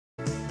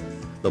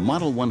The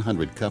Model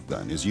 100 cup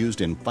gun is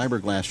used in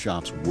fiberglass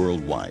shops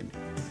worldwide.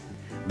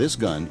 This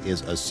gun is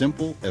a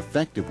simple,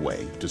 effective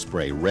way to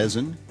spray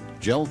resin,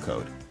 gel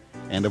coat,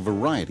 and a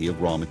variety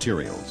of raw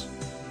materials.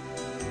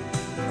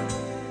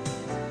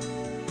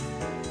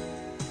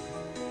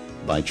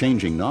 By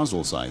changing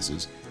nozzle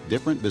sizes,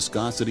 different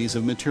viscosities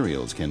of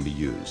materials can be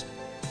used.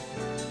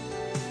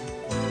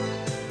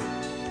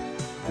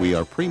 We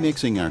are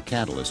pre-mixing our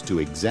catalyst to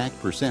exact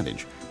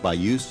percentage by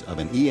use of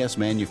an ES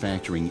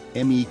Manufacturing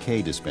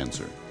MEK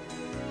dispenser.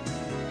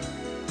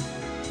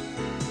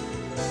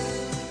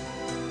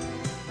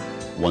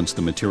 Once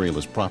the material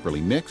is properly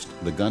mixed,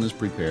 the gun is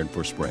prepared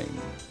for spraying.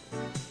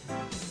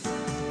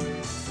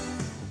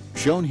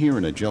 Shown here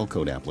in a gel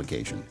coat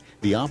application,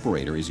 the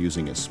operator is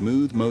using a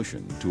smooth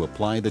motion to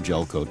apply the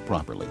gel coat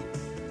properly.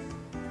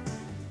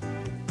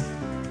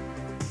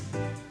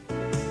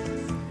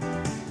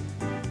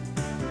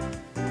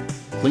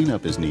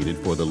 Cleanup is needed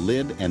for the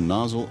lid and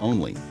nozzle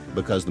only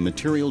because the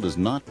material does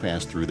not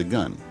pass through the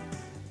gun.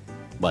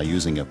 By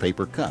using a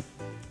paper cup,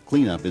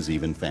 cleanup is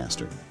even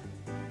faster.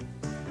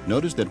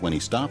 Notice that when he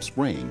stops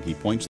spraying, he points